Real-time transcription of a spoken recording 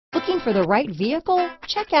Looking for the right vehicle?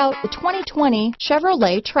 Check out the 2020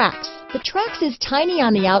 Chevrolet Trax. The Trax is tiny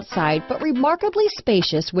on the outside, but remarkably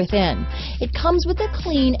spacious within. It comes with a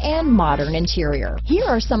clean and modern interior. Here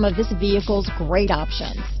are some of this vehicle's great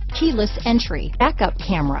options: keyless entry, backup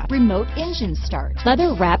camera, remote engine start,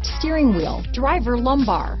 leather-wrapped steering wheel, driver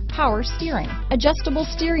lumbar, power steering, adjustable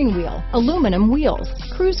steering wheel, aluminum wheels,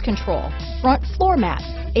 cruise control, front floor mats,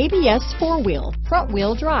 ABS 4-wheel,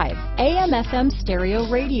 front-wheel drive, AM/FM stereo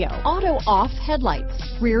radio, auto-off headlights,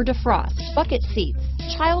 rear defrost, bucket seats,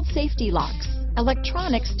 child safety locks,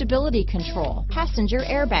 electronic stability control, passenger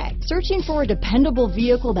airbag. Searching for a dependable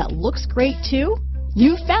vehicle that looks great too?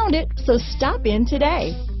 You found it, so stop in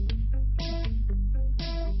today.